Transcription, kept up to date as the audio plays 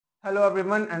Hello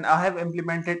everyone, and I have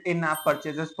implemented in-app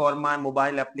purchases for my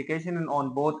mobile application and on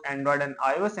both Android and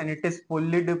iOS, and it is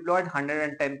fully deployed,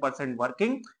 110%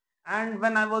 working. And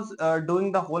when I was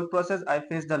doing the whole process, I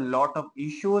faced a lot of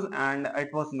issues and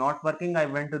it was not working. I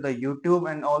went to the YouTube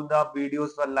and all the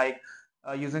videos were like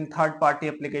using third-party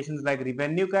applications like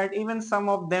Revenue Cat. Even some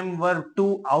of them were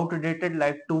too outdated,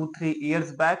 like 2-3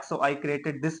 years back. So I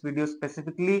created this video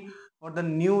specifically for the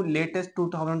new latest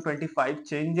 2025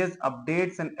 changes,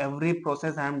 updates, and every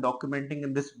process I am documenting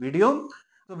in this video.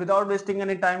 So without wasting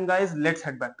any time guys, let's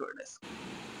head back to our desk.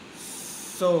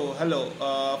 So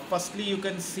hello, firstly you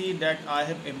can see that I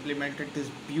have implemented this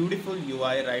beautiful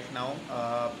UI right now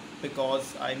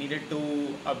because I needed to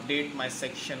update my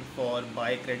section for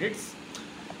buy credits.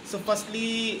 So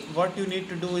firstly what you need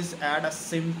to do is add a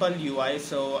simple UI.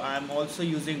 So I am also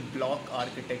using block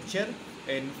architecture.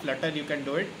 In Flutter you can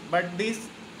do it, but this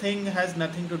thing has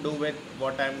nothing to do with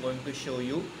what I am going to show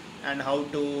you and how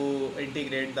to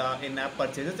integrate the in-app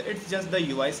purchases. It's just the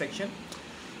UI section.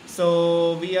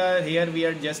 So we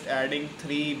are just adding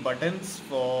 3 buttons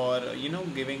for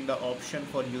giving the option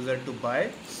for user to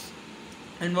buy.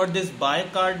 And what this buy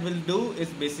card will do is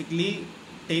basically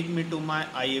take me to my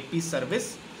IAP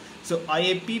service. So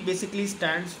IAP basically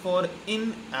stands for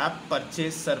in-app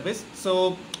purchase service.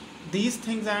 So these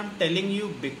things I am telling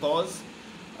you because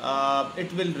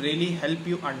it will really help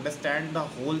you understand the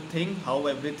whole thing, how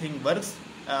everything works.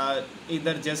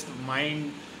 Either just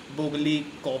mind boggly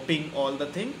copying all the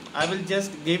thing. I will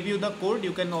just give you the code,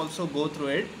 you can also go through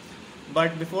it,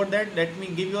 but before that let me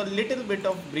give you a little bit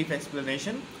of brief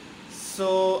explanation.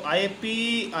 So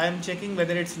IAP, I am checking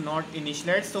whether it's not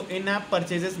initialized. So in-app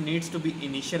purchases needs to be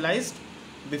initialized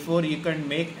before you can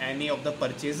make any of the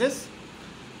purchases.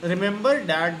 Remember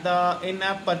that the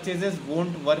in-app purchases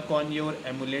won't work on your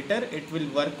emulator, it will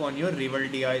work on your real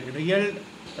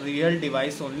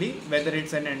device only. Whether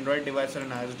it's an Android device or an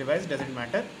iOS device, doesn't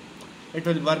matter, it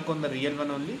will work on the real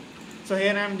one only. So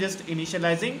here I am just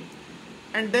initializing,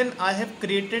 and then I have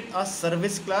created a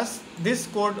service class. This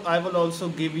code I will also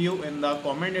give you in the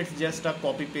comment. It's just a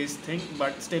copy paste thing,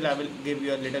 but still I will give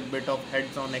you a little bit of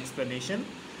heads-on explanation.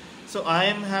 So I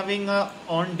am having a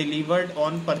on delivered,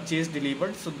 on purchase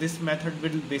delivered. So this method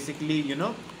will basically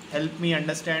help me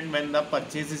understand when the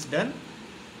purchase is done.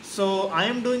 So I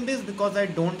am doing this because I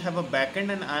don't have a backend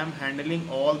and I am handling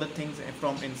all the things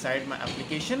from inside my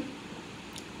application.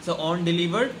 So on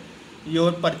delivered,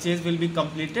 your purchase will be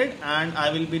completed and I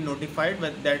will be notified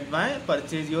that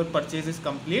your purchase is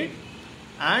complete,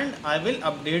 and I will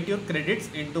update your credits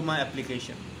into my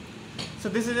application. So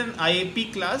this is an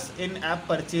IAP class, in-app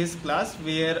purchase class,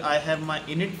 where I have my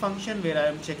init function where I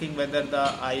am checking whether the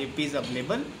IAP is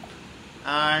available,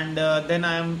 and then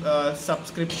I am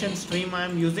subscription stream I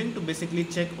am using to basically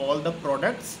check all the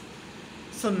products.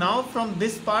 So now from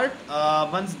this part,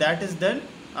 once that is done,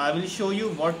 I will show you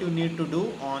what you need to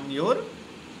do on your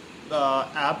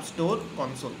App Store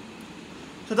console.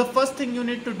 So the first thing you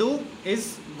need to do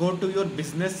is go to your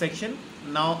business section.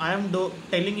 Now I am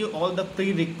telling you all the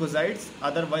prerequisites,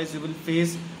 otherwise you will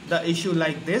face the issue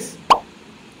like this.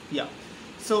 Yeah.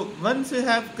 So once you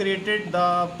have created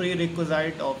the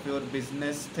prerequisite of your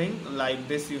business thing like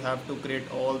this, you have to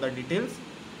create all the details.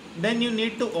 Then you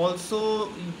need to also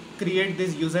create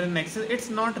this user and access. It's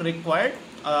not required.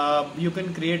 You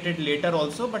can create it later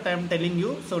also, but I am telling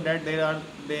you so that they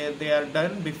are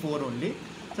done before only.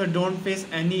 So don't face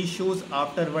any issues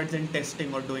afterwards in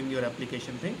testing or doing your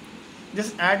application thing.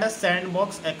 Just add a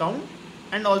sandbox account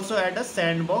and also add a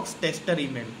sandbox tester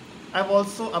email. I've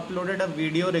also uploaded a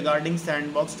video regarding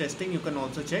sandbox testing, you can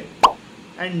also check.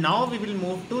 And now we will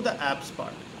move to the apps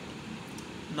part.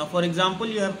 Now for example,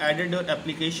 you have added your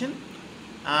application,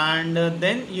 and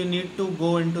then you need to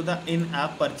go into the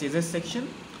in-app purchases section.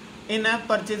 In-app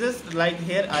purchases, like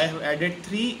here I have added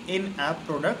 3 in-app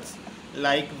products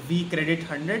like V credit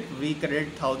 100, V credit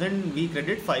 1000, V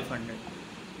credit 500.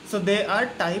 So they are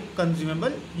type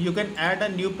consumable. You can add a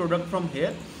new product from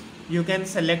here. You can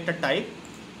select a type,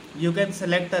 you can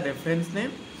select a reference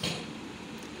name,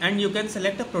 and you can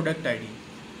select a product ID.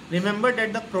 Remember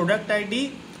that the product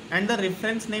ID and the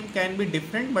reference name can be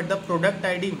different, but the product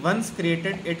ID once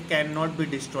created, it cannot be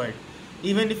destroyed.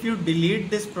 Even if you delete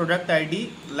this product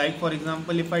ID, like for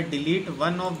example if I delete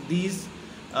one of these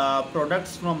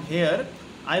products from here,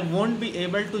 I won't be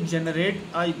able to generate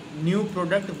a new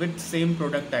product with same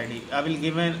product ID. I will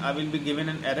be given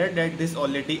an error that this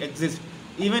already exists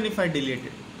even if I delete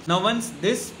it. Now once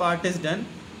this part is done,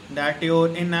 that your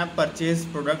in-app purchase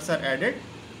products are added,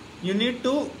 you need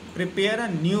to prepare a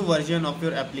new version of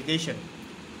your application.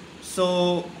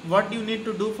 So what you need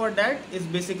to do for that is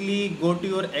basically go to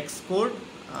your Xcode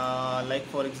Like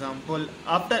for example,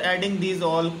 after adding these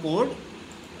all code,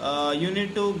 you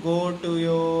need to go to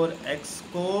your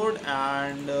Xcode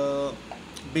and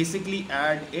basically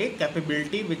add a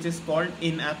capability which is called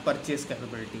in-app purchase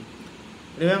capability.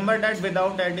 Remember that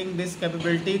without adding this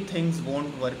capability, things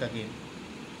won't work again.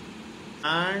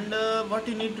 And what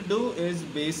you need to do is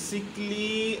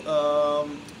basically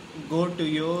go to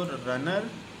your runner,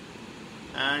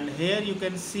 and here you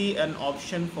can see an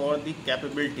option for the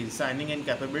capabilities, signing in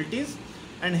capabilities,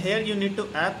 and here you need to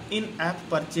add in-app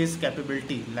purchase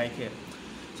capability like here.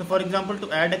 So for example,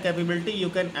 to add a capability, you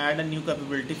can add a new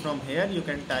capability from here. You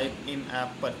can type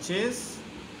in-app purchase,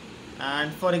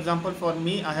 and for example, for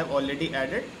me, I have already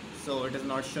added, so it is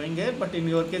not showing here, but in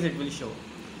your case it will show.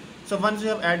 So once you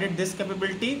have added this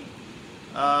capability,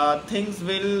 things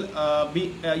will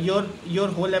be your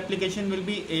whole application will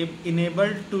be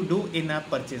enabled to do in-app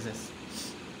purchases.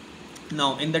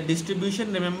 Now in the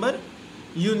distribution, remember,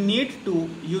 you need to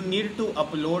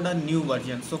upload a new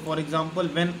version. So for example,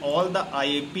 when all the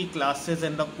IAP classes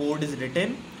and the code is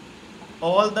written,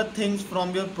 all the things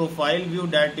from your profile view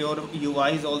that your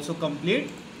UI is also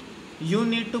complete, you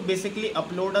need to basically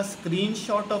upload a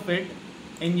screenshot of it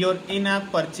in your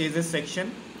in-app purchases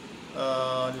section,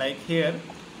 like here.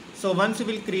 So once you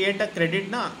will create a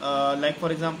credit like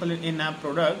for example in in-app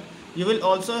product, you will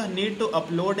also need to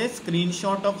upload a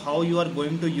screenshot of how you are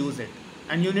going to use it,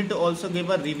 and you need to also give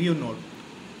a review note.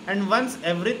 And once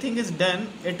everything is done,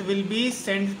 it will be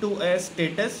sent to a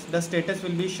status. The status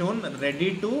will be shown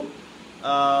ready to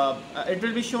it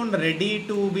will be shown ready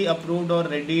to be approved, or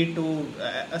ready to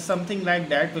something like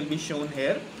that will be shown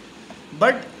here.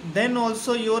 But then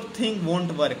also your thing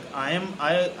won't work.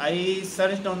 I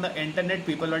searched on the internet,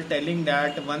 people are telling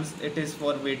that once it is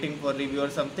for waiting for review or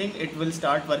something, it will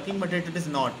start working, but it is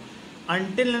not.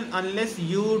 Until and unless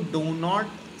you do not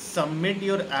submit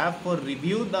your app for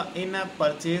review, the in-app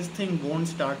purchase thing won't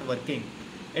start working.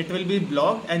 It will be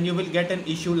blocked and you will get an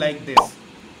issue like this.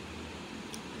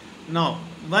 Now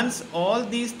once all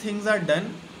these things are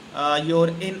done, your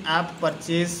in-app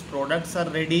purchase products are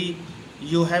ready.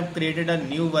 You have created a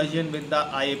new version with the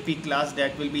IAP class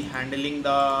that will be handling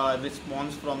the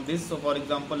response from this. So for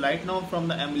example, right now from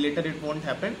the emulator it won't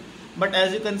happen, but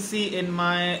as you can see in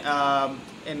my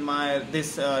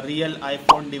this real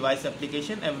iPhone device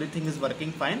application, everything is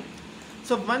working fine.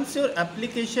 So once your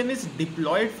application is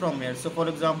deployed from here, so for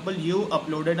example you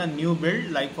uploaded a new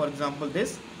build, like for example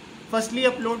this. Firstly,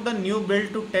 upload the new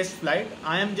build to test flight.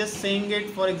 I am just saying it,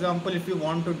 for example, if you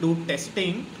want to do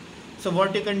testing, so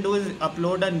what you can do is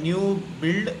upload a new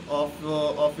build of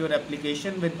your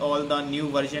application with all the new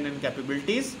version and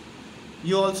capabilities.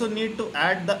 You also need to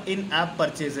add the in-app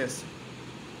purchases.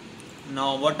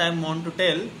 Now what I want to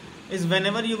tell is,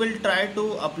 whenever you will try to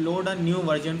upload a new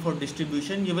version for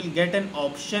distribution, you will get an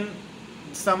option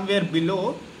somewhere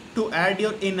below to add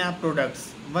your in-app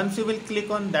products. Once you will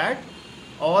click on that,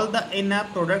 all the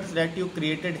in-app products that you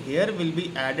created here will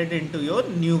be added into your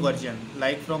new version,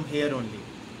 like from here only.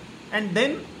 And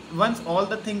then once all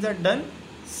the things are done,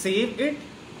 save it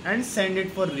and send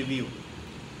it for review.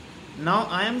 Now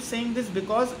I am saying this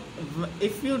because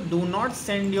if you do not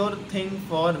send your thing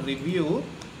for review,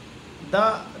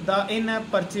 the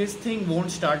in-app purchase thing won't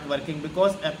start working,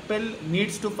 because Apple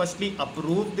needs to firstly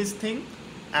approve this thing,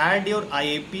 add your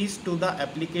IAPs to the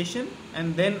application,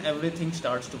 and then everything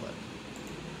starts to work.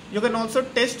 You can also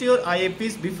test your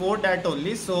IAPs before that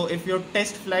only. So if your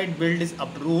test flight build is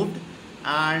approved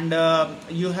and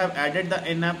you have added the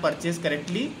in-app purchase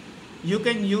correctly, you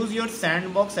can use your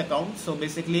sandbox account. So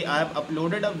basically I have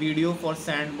uploaded a video for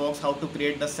sandbox, how to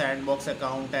create the sandbox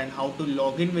account and how to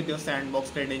log in with your sandbox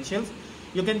credentials.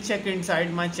 You can check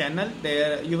inside my channel,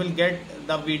 there you will get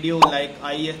the video, like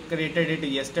I created it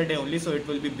yesterday only, so it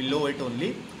will be below it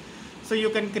only. So you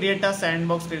can create a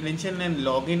sandbox credential and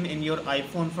log in your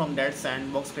iPhone from that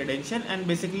sandbox credential, and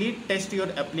basically test your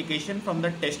application from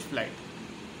the test flight.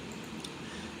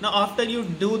 Now after you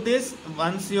do this,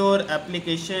 once your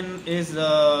application is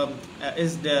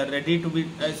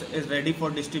ready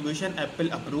for distribution,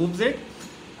 Apple approves it,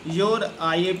 your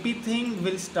IAP thing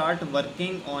will start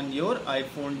working on your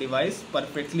iPhone device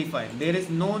perfectly fine. There is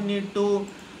no need to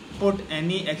put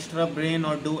any extra brain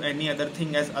or do any other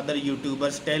thing as other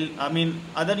YouTubers tell. I mean,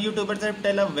 other YouTubers have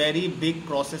tell a very big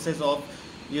processes of,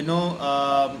 you know,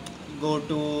 go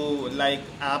to like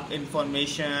app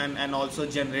information and also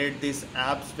generate this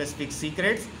app specific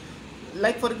secrets.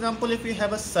 Like for example, if you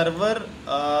have a server,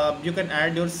 you can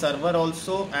add your server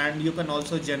also, and you can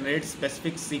also generate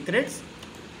specific secrets.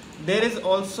 There is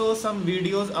also some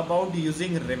videos about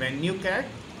using revenue cat.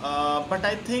 but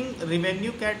I think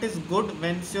revenue cat is good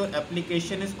once your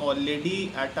application is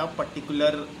already at a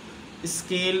particular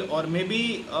scale, or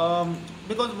maybe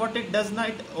because what it does not,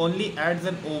 it only adds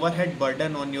an overhead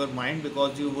burden on your mind,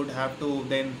 because you would have to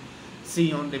then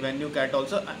see on revenue cat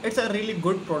also. It's a really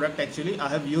good product actually, I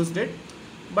have used it.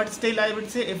 But still I would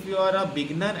say, if you are a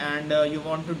beginner and you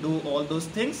want to do all those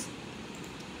things,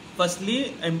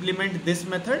 firstly implement this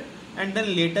method, and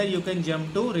then later you can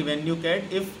jump to revenue cat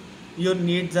if your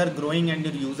needs are growing and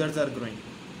your users are growing.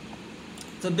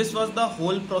 So this was the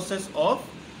whole process of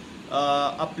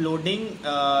uploading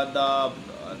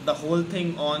the whole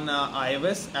thing on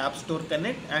iOS App Store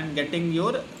Connect and getting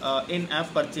your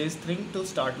in-app purchase thing to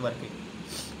start working.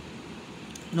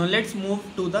 Now let's move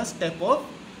to the step of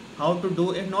how to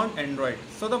do it on Android.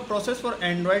 So the process for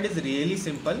Android is really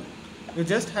simple. You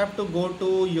just have to go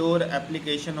to your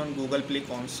application on Google Play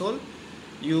Console.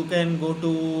 You can go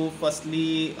to,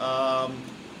 firstly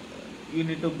you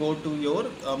need to go to your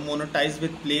monetize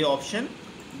with play option.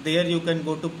 There you can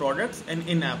go to products and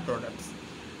in-app products.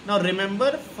 Now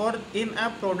remember, for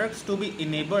in-app products to be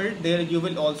enabled, there you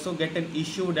will also get an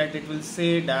issue that it will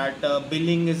say that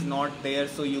billing is not there,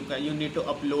 so you need to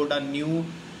upload a new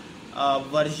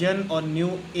version or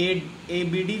new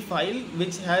ABD file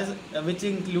which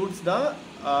includes the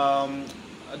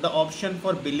option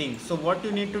for billing. So what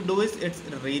you need to do is, it's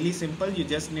really simple. You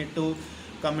just need to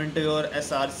come into your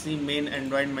src main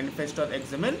Android manifesto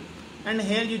XML, and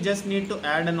here you just need to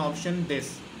add an option,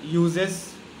 this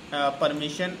uses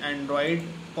permission Android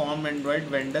Android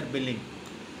vendor billing.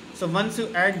 So once you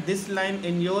add this line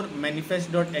in your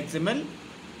manifest.xml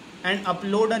and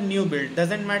upload a new build,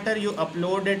 doesn't matter, you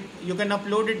can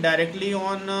upload it directly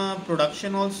on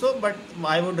production also, but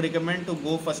I would recommend to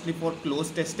go firstly for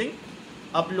close testing.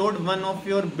 Upload one of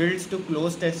your builds to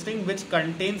close testing which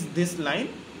contains this line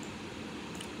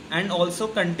and also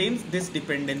contains this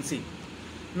dependency.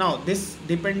 Now this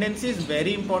dependency is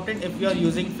very important if you are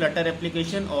using Flutter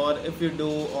application, or if you do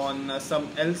on some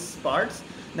else parts,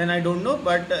 then I don't know,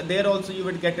 but there also you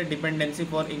would get a dependency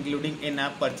for including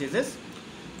in-app purchases.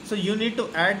 So you need to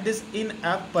add this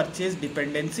in-app purchase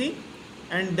dependency,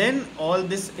 and then all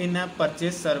this in-app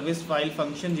purchase service file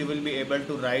function you will be able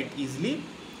to write easily,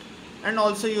 and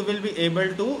also you will be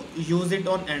able to use it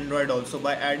on Android also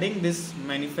by adding this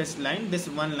manifest line, this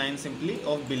one line simply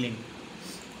of billing.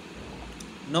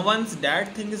 Now once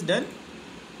that thing is done,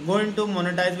 go into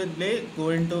monetize with play,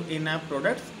 go into in-app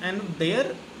products, and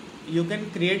there you can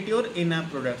create your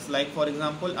in-app products. Like for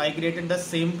example, I created the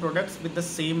same products with the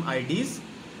same IDs.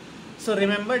 So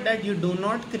remember that you do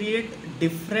not create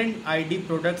different ID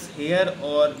products here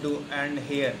or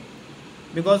here,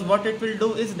 because what it will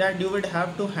do is that you would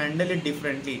have to handle it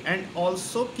differently. And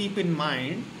also keep in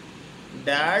mind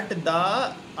that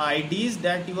the IDs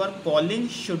that you are calling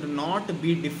should not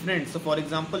be different. So for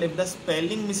example, if the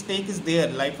spelling mistake is there,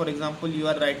 like for example you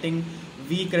are writing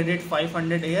V credit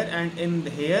 500 here, and in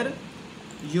here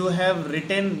you have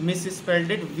written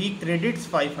misspelled it V credits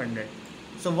 500.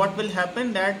 So what will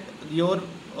happen, that your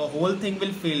whole thing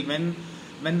will fail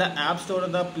when the App Store or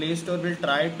the Play Store will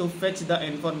try to fetch the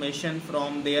information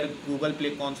from their Google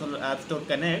Play Console or App Store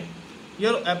Connect.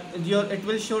 It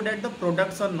will show that the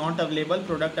products are not available,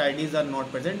 product IDs are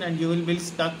not present, and you will be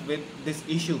stuck with this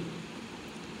issue.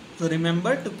 So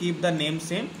remember to keep the name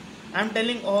same. I am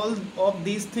telling all of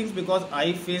these things because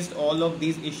I faced all of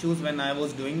these issues when I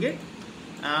was doing it.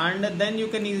 And then you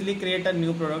can easily create a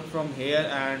new product from here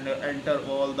and enter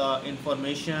all the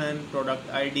information, product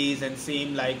IDs, and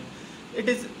same, like it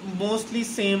is mostly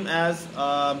same as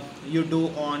you do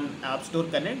on App Store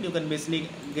Connect. You can basically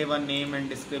give a name and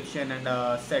description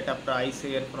and set a price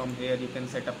here. From here you can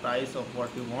set a price of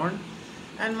what you want,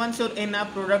 and once your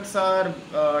in-app products are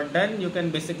done, you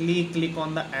can basically click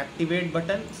on the activate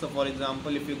button. So for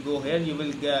example, if you go here, you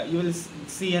will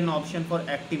see an option for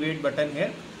activate button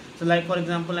here. So like for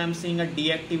example, I am seeing a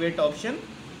deactivate option.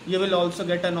 You will also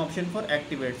get an option for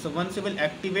activate. So once you will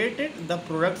activate it, the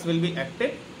products will be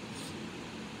active.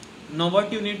 Now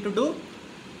what you need to do,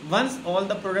 once all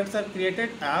the products are created,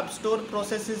 App Store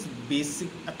process is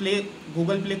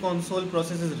Google Play Console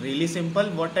process is really simple.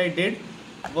 What I did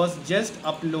was just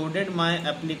uploaded my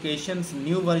application's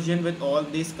new version with all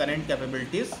these current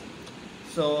capabilities.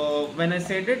 So when I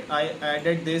said it, I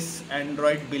added this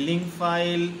Android billing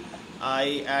file,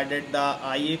 I added the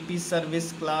IAP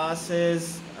service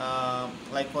classes,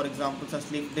 like for example,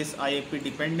 firstly this IAP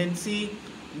dependency.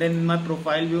 Then in my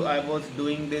profile view, I was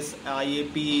doing this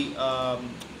IAP, I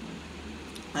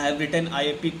have written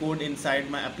IAP code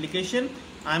inside my application.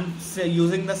 I'm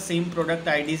using the same product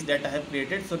IDs that I have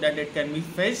created so that it can be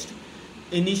fetched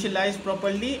initialized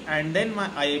properly, and then my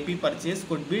IAP purchase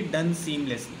could be done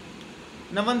seamlessly.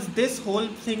 Now once this whole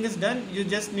thing is done, you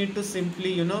just need to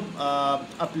simply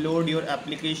upload your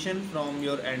application from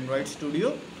your Android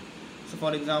Studio. So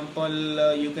for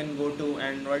example, you can go to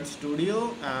Android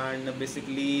Studio and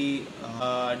basically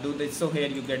do this. So here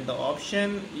you get the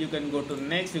option, you can go to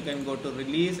next, you can go to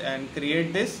release and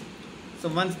create this. So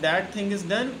once that thing is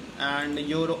done and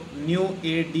your new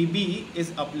ADB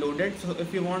is uploaded, so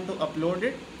if you want to upload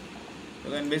it,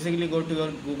 you can basically go to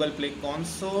your Google Play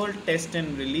console, test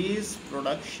and release,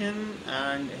 production,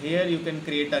 and here you can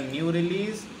create a new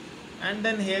release, and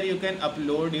then here you can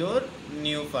upload your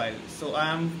new file. So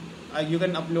you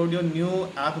can upload your new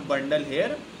app bundle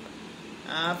here.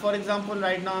 For example,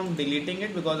 right now I'm deleting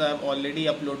it because I have already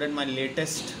uploaded my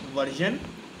latest version.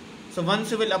 So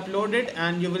once you will upload it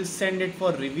and you will send it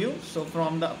for review. So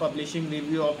from the publishing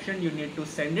review option, you need to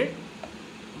send it.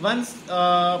 Once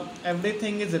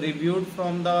everything is reviewed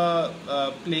from the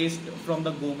from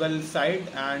the Google side,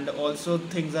 and also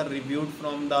things are reviewed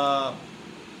from the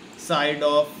side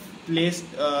of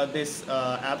this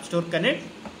App Store Connect,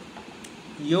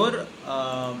 your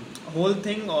whole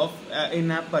thing of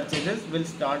in-app purchases will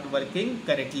start working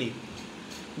correctly.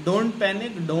 Don't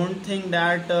panic, don't think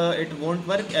that it won't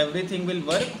work. Everything will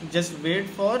work. Just wait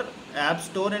for App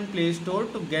Store and Play Store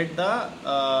to get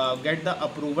the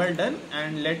approval done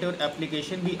and let your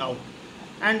application be out,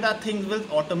 and the things will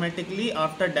automatically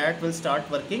after that will start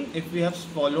working if we have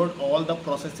followed all the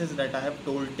processes that I have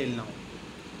told till now.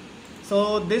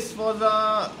 So this was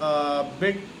a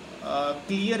bit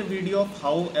clear video of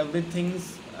how everything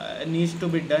needs to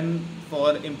be done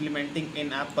for implementing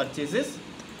in-app purchases.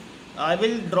 I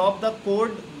will drop the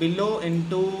code below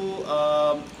into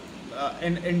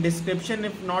in description.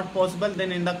 If not possible,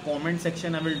 then in the comment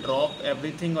section I will drop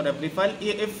everything or every file.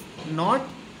 If not,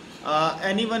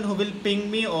 anyone who will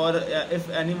ping me, or if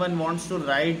anyone wants to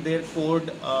write their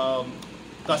code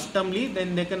customly,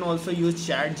 then they can also use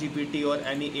ChatGPT or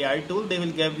any AI tool. They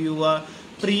will give you a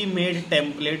pre-made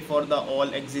template for the all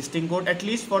existing code. At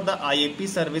least for the IAP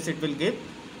service it will give.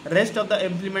 Rest of the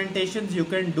implementations you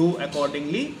can do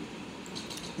accordingly.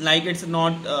 Like, it's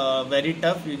not very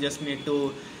tough. You just need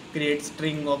to create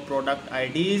string of product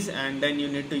IDs, and then you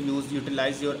need to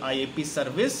utilize your IAP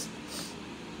service,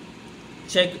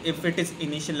 check if it is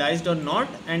initialized or not,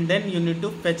 and then you need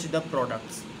to fetch the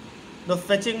products. The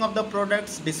fetching of the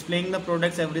products, displaying the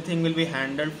products, everything will be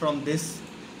handled from this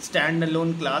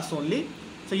standalone class only,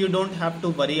 so you don't have to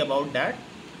worry about that.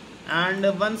 And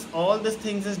once all these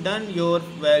things is done, your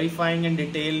verifying and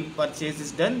detail purchase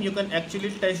is done, you can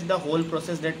actually test the whole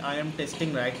process that I am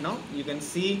testing right now. You can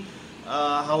see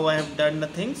how I have done the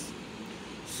things.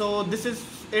 So this is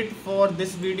it for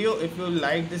this video. If you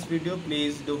like this video,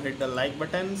 please do hit the like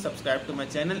button, subscribe to my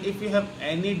channel. If you have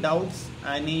any doubts,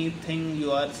 anything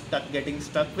you are getting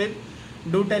stuck with,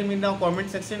 do tell me in the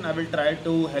comment section. I will try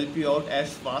to help you out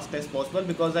as fast as possible,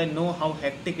 because I know how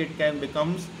hectic it can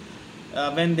become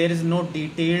when there is no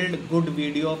detailed good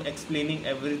video of explaining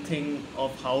everything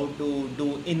of how to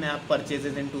do in-app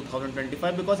purchases in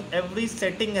 2025, because every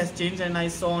setting has changed, and I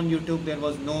saw on YouTube there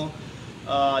was no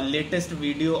latest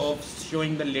video of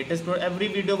showing the latest product. Every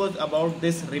video was about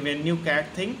this revenue cat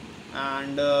thing,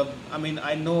 and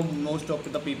I know most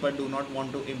of the people do not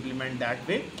want to implement that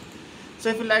way. So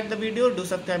if you like the video, do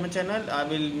subscribe my channel. I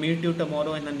will meet you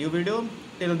tomorrow in a new video.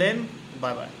 Till then,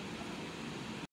 bye bye.